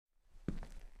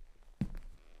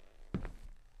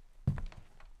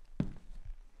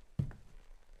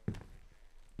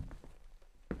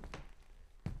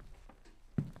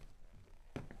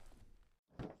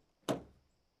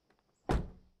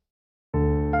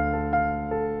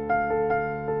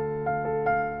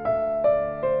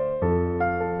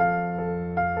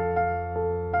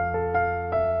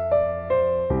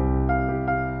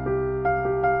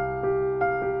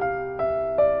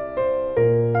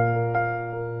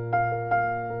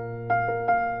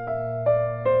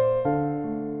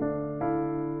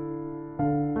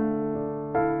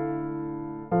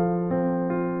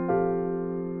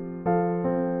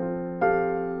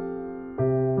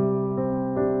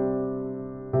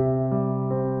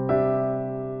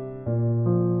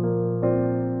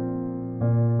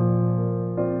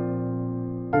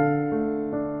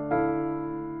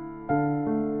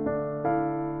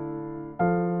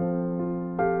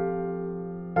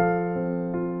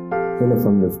Hello,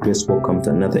 family of grace. Welcome to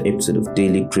another episode of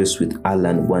Daily Grace with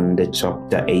Alan Wonder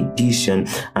Chapter Edition.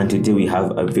 And today we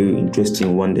have a very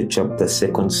interesting Wonder Chapter,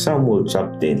 2 Samuel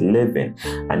chapter 11.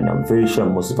 And I'm very sure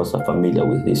most of us are familiar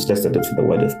with this. Let's start off with the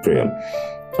word of prayer.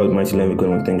 Almighty Lord, God, I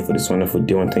want to thank you for this wonderful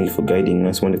day. I want to thank you for guiding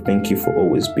us. I want to thank you for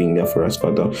always being there for us,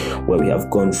 Father, where we have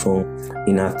gone from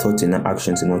in our thoughts, in our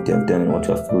actions, in what you have done and what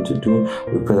you have failed to do.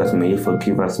 We pray that may you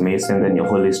forgive us. May you send in your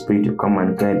Holy Spirit to come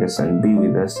and guide us and be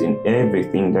with us in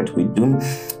everything that we do.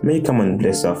 May you come and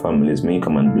bless our families. May you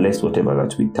come and bless whatever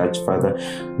that we touch, Father.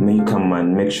 May you come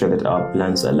and make sure that our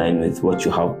plans align with what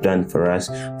you have done for us,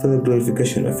 for the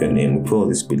glorification of your name. We pray all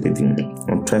this believing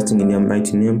and trusting in your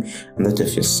mighty name and that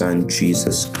of your Son,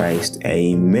 Jesus Christ.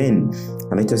 Amen.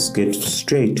 And let us get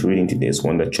straight to reading today's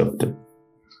wonder chapter.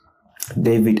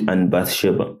 David and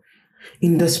Bathsheba.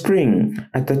 In the spring,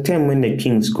 at the time when the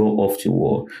kings go off to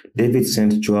war, David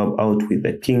sent Joab out with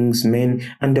the king's men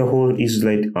and the whole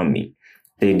Israelite army.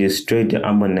 They destroyed the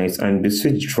Ammonites and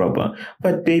besieged Rabbah,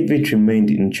 but David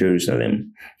remained in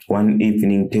Jerusalem. One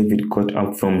evening, David got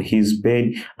up from his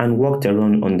bed and walked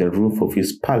around on the roof of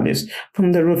his palace.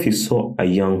 From the roof, he saw a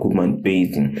young woman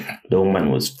bathing. The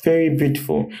woman was very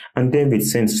beautiful, and David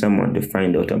sent someone to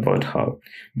find out about her.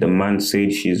 The man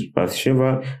said, "She is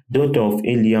Bathsheba, daughter of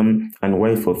Eliam, and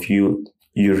wife of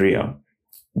Uriah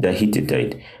the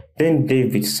Hittite." Then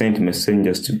David sent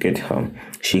messengers to get her.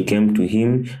 She came to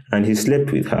him, and he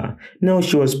slept with her. Now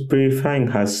she was purifying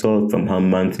herself from her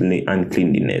monthly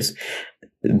uncleanness.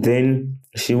 Then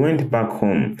she went back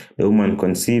home. The woman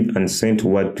conceived and sent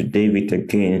word to David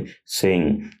again,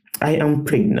 saying, "I am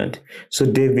pregnant." So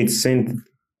David sent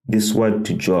this word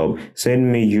to Joab,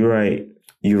 "Send me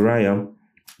Uriah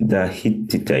the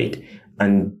Hittite."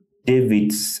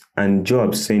 And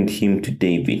Joab sent him to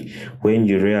David. When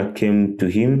Uriah came to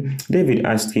him, David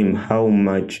asked him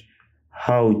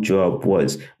how Joab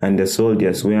was, and the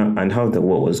soldiers were, and how the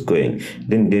war was going.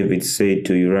 Then David said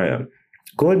to Uriah,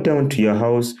 "Go down to your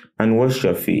house and wash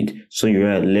your feet." So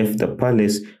Uriah left the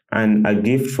palace, and a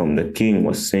gift from the king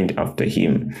was sent after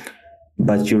him.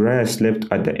 But Uriah slept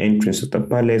at the entrance of the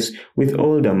palace with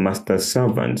all the master's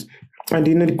servants, and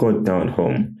did not go down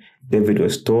home. David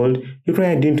was told,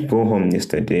 "Uriah didn't go home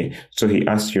yesterday." So he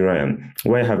asked Uriah,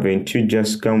 "Why haven't you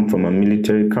just come from a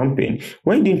military campaign?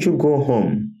 Why didn't you go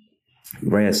home?"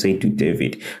 Uriah said to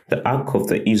David, "The ark of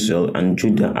the Israel and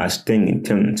Judah are staying in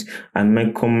tents, and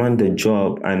my commander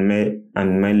Joab and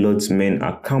my lord's men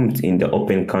are camped in the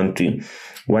open country.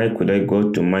 Why could I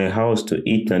go to my house to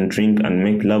eat and drink and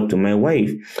make love to my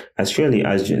wife? As surely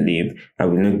as you live, I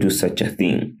will not do such a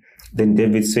thing." Then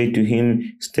David said to him,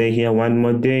 "Stay here one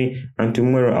more day, and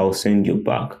tomorrow I'll send you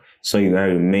back." So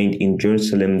Uriah remained in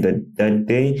Jerusalem that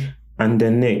day and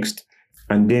the next.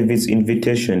 And David's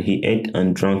invitation, he ate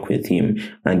and drank with him,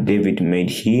 and David made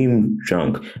him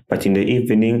drunk. But in the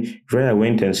evening, Uriah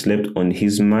went and slept on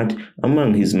his mat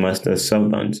among his master's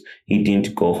servants. He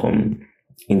didn't go home.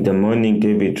 In the morning,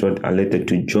 David wrote a letter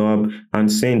to Joab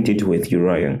and sent it with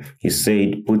Uriah. He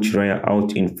said, "Put Uriah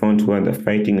out in front where the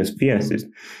fighting is fiercest,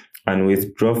 and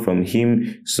withdraw from him,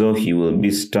 so he will be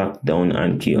struck down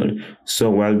and killed." So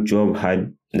while Joab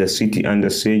had the city under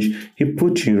siege, he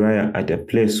put Uriah at a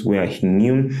place where he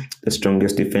knew the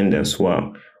strongest defenders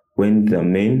were. When the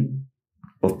men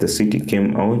of the city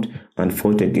came out and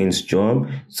fought against Joab,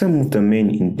 some of the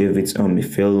men in David's army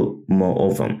fell.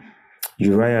 Moreover,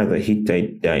 Uriah the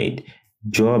Hittite died.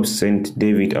 Joab sent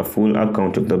David a full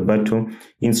account of the battle,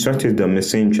 instructed the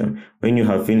messenger, "When you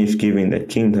have finished giving the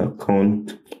king the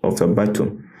account of the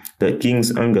battle, the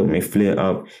king's anger may flare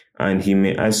up, and he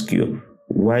may ask you,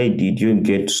 'Why did you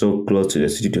get so close to the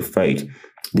city to fight?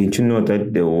 Did you know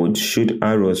that they would shoot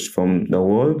arrows from the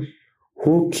wall?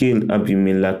 Who killed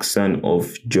Abimelech, son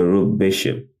of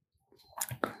Jerub-Besheth?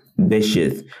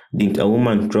 Didn't a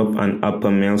woman drop an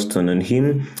upper millstone on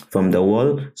him from the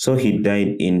wall, so he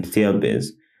died in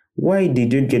Thebez? Why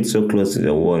did you get so close to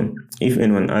the wall? If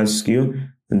anyone asks you,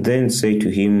 then say to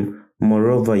him,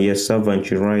 Moreover, your servant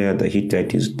Uriah the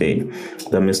Hittite is dead."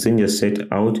 The messenger set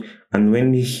out, and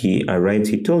when he arrived,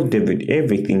 he told David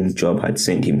everything Joab had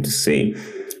sent him to say.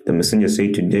 The messenger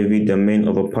said to David, "The men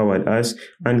overpowered us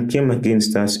and came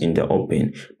against us in the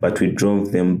open, but we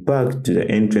drove them back to the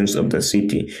entrance of the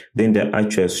city. Then the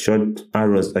archers shot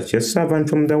arrows at your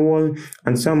servant from the wall,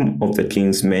 and some of the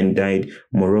king's men died.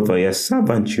 Moreover, your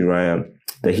servant Uriah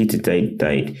the Hittite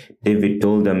died." David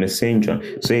told the messenger,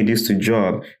 "Say this to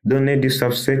Joab, don't let this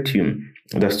upset you.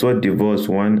 The sword devours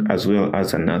one as well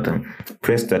as another.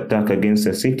 Press the attack against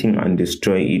the city and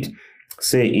destroy it.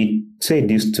 Say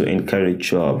this to encourage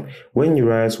Joab." When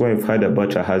Uriah's wife heard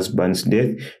about her husband's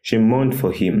death, she mourned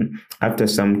for him. After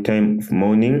some time of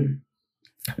mourning,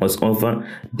 was over,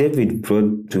 David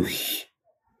brought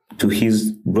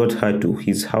her to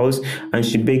his house, and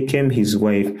she became his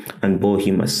wife and bore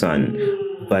him a son.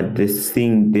 But the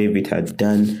thing David had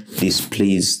done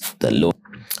displeased the Lord.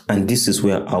 And this is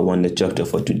where our wonder chapter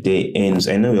for today ends.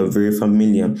 I know you're very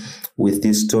familiar with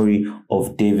this story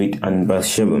of David and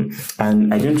Bathsheba,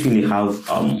 and I don't really have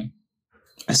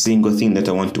a single thing that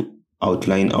I want to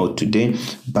outline out today,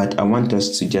 but I want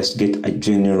us to just get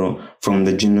from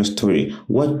the general story.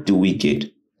 What do we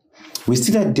get? We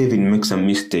see that David makes a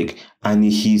mistake and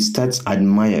he starts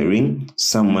admiring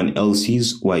someone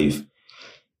else's wife.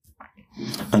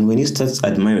 And when he starts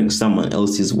admiring someone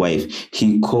else's wife,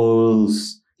 he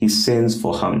sends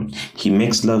for her. He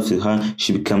makes love to her.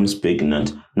 She becomes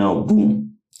pregnant. Now, boom.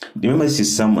 Remember, this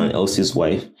is someone else's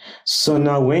wife. So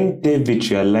now when David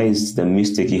realized the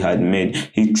mistake he had made,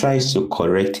 he tries to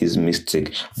correct his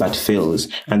mistake, but fails.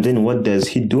 And then what does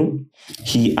he do?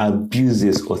 He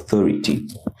abuses authority.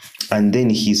 And then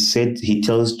he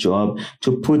tells Joab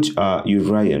to put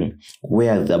Uriah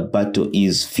where the battle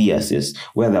is fiercest,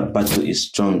 where the battle is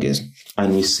strongest.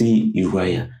 And we see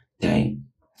Uriah dying.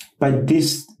 But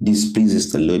this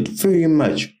displeases the Lord very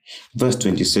much. Verse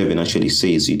 27 actually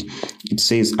says it. It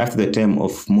says, after the time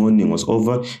of mourning was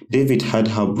over, David had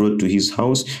her brought to his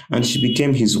house, and she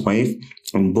became his wife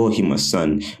and bore him a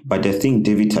son. But the thing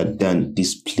David had done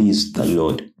displeased the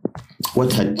Lord.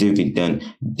 What had David done?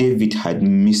 David had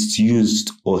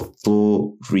misused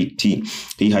authority.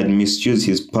 He had misused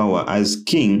his power as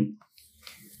king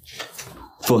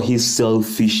for his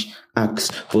selfish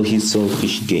acts, for his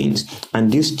selfish gains.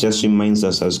 And this just reminds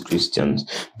us as Christians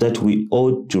that we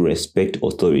ought to respect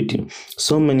authority.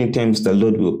 So many times the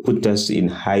Lord will put us in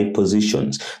high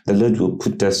positions. The Lord will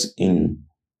put us in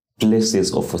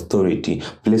places of authority,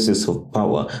 places of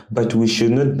power. But we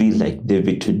should not be like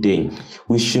David today.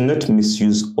 We should not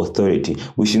misuse authority.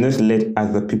 We should not let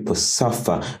other people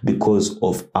suffer because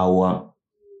of our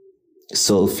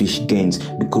selfish gains,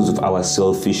 because of our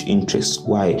selfish interests.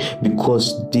 Why?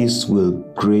 Because this will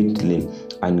greatly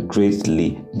and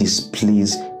greatly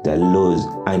displease the Lord,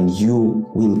 and you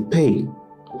will pay.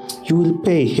 You will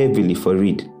pay heavily for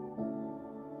it.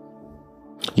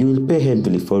 You will pay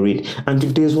heavily for it. And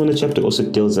today's wonder chapter also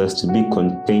tells us to be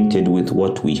contented with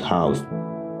what we have.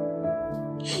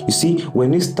 You see,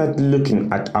 when we start looking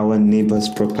at our neighbor's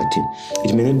property,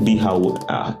 it may not be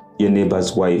your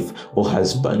neighbor's wife or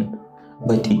husband.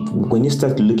 But when you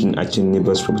start looking at your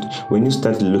neighbor's property, when you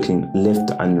start looking left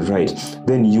and right,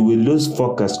 then you will lose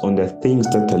focus on the things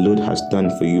that the Lord has done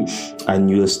for you,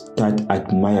 and you'll start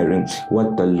admiring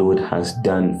what the Lord has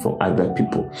done for other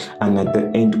people. And at the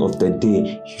end of the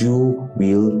day, you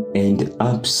will end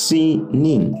up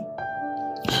sinning.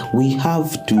 We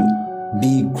have to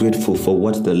be grateful for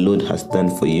what the Lord has done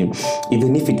for you.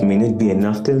 Even if it may not be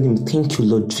enough, tell him, thank you,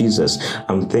 Lord Jesus.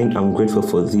 I'm grateful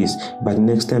for this. But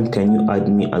next time, can you add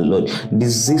me a lot?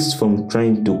 Desist from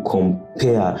trying to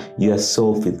compare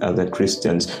yourself with other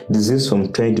Christians. Desist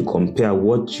from trying to compare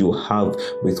what you have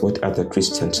with what other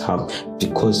Christians have,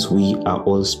 because we are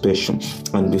all special.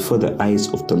 And before the eyes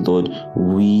of the Lord,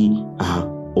 we are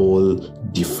all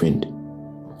different.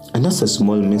 And that's a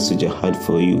small message I had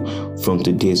for you from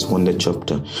today's wonder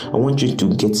chapter. I want you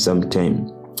to get some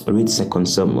time. Read 2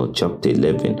 Samuel chapter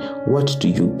 11. What do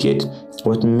you get?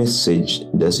 What message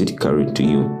does it carry to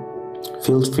you?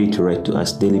 Feel free to write to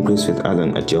us,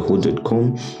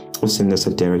 dailygracewithalan@yahoo.com, or send us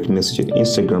a direct message on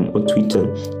Instagram or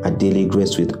Twitter at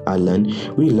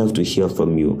dailygracewithalan. We love to hear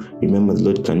from you. Remember, the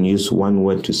Lord can use one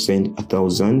word to send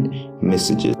 1,000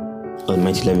 messages.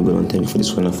 Almighty loving God, I want to thank you for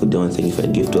this wonderful day. I want to thank you for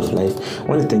the gift of life. I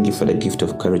want to thank you for the gift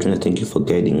of courage. I want to thank you for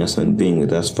guiding us and being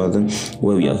with us, Father,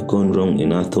 where we have gone wrong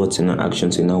in our thoughts, in our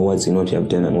actions, in our words, in what we have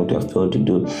done and what we have failed to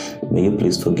do. May you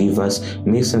please forgive us.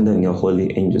 May you send down your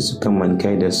holy angels to come and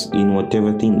guide us in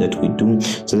whatever thing that we do,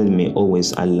 so that we may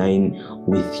always align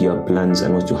with your plans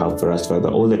and what you have for us, Father.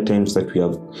 All the times that we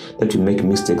make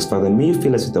mistakes, Father, may you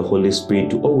fill us with the Holy Spirit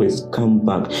to always come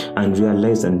back and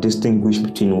realize and distinguish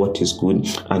between what is good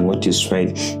and what is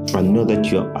right, and know that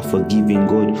you are a forgiving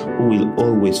God who will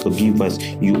always forgive us.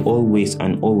 You always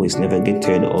and always never get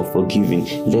tired of forgiving.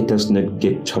 Let us not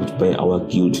get trapped by our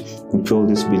guilt. We pray all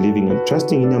this believing and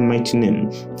trusting in your mighty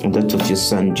name, and that of your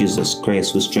Son Jesus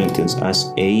Christ, who strengthens us.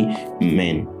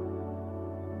 Amen.